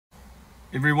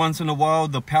Every once in a while,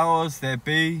 the powers that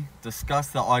be discuss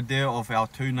the idea of our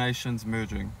two nations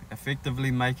merging,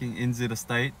 effectively making NZ a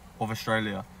state of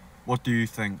Australia. What do you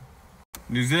think?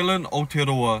 New Zealand,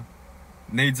 Aotearoa,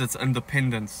 needs its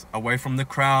independence, away from the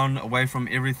crown, away from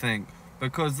everything,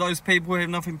 because those people have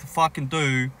nothing to fucking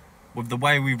do with the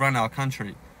way we run our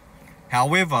country.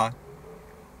 However,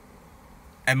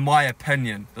 in my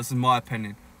opinion, this is my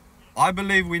opinion, I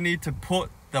believe we need to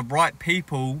put the right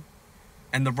people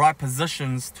in the right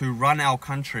positions to run our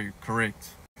country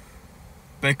correct.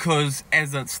 Because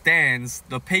as it stands,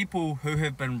 the people who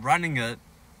have been running it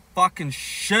fucking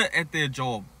shit at their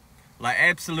job. Like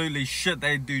absolutely shit.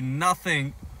 They do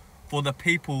nothing for the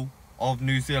people of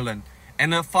New Zealand.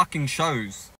 And it fucking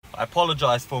shows. I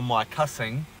apologize for my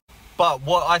cussing. But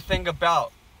what I think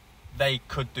about they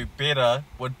could do better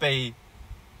would be,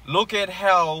 look at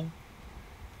how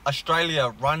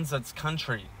Australia runs its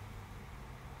country.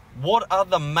 What are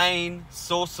the main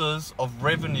sources of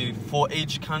revenue for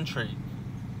each country,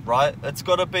 right? It's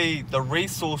got to be the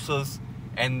resources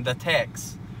and the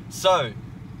tax. So,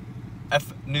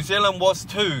 if New Zealand was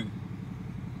to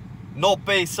not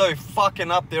be so fucking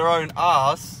up their own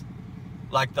ass,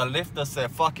 like the leftists, they're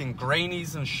fucking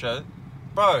greenies and shit,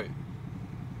 bro,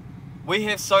 we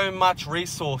have so much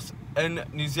resource in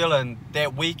New Zealand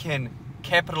that we can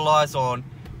capitalize on,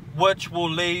 which will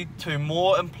lead to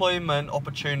more employment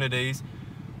opportunities,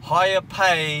 higher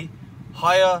pay,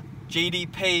 higher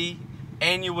GDP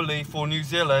annually for New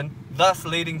Zealand, thus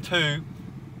leading to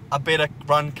a better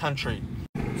run country.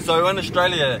 So in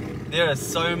Australia, there is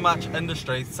so much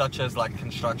industry, such as like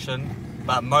construction,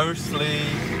 but mostly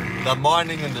the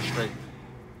mining industry.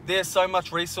 There's so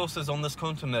much resources on this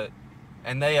continent,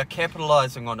 and they are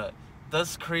capitalizing on it.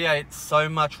 This creates so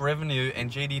much revenue and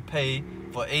GDP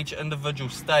for each individual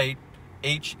state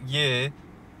each year.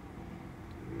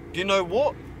 Do you know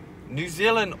what? New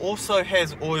Zealand also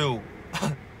has oil.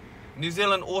 New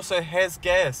Zealand also has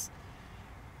gas.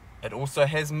 It also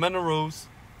has minerals.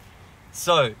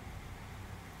 So,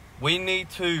 we need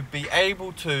to be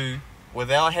able to,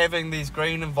 without having these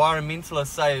green environmentalists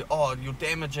say, oh, you're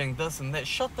damaging this and that.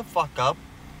 Shut the fuck up.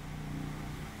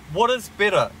 What is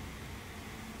better?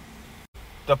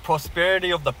 The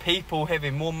prosperity of the people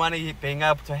having more money, being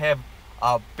able to have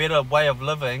a better way of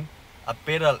living, a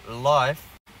better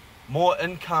life, more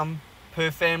income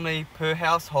per family, per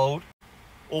household,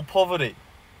 or poverty?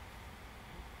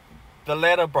 The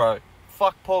latter, bro.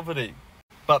 Fuck poverty.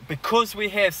 But because we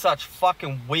have such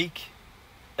fucking weak,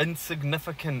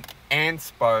 insignificant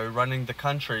ants, bro, running the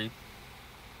country,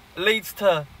 it leads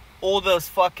to all this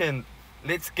fucking,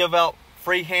 let's give out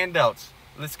free handouts.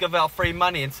 Let's give out free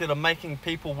money instead of making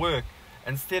people work.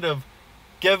 Instead of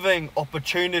giving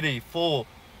opportunity for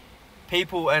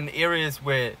people in areas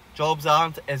where jobs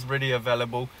aren't as readily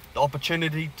available, the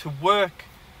opportunity to work.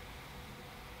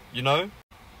 You know?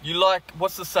 You like,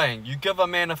 what's the saying? You give a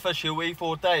man a fish, he'll eat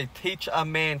for a day. Teach a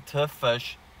man to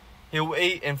fish, he'll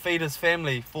eat and feed his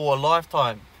family for a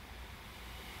lifetime.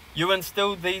 You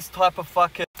instill these type of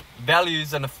fucking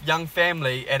values in a young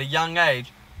family at a young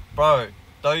age, bro,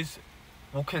 those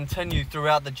will continue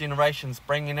throughout the generations,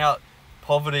 bringing out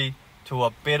poverty to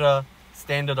a better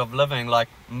standard of living. Like,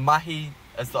 mahi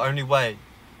is the only way.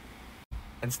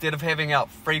 Instead of having out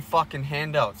free fucking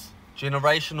handouts,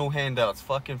 generational handouts,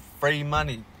 fucking free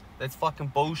money, that's fucking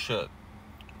bullshit.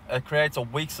 It creates a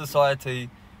weak society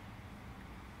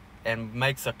and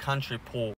makes a country poor.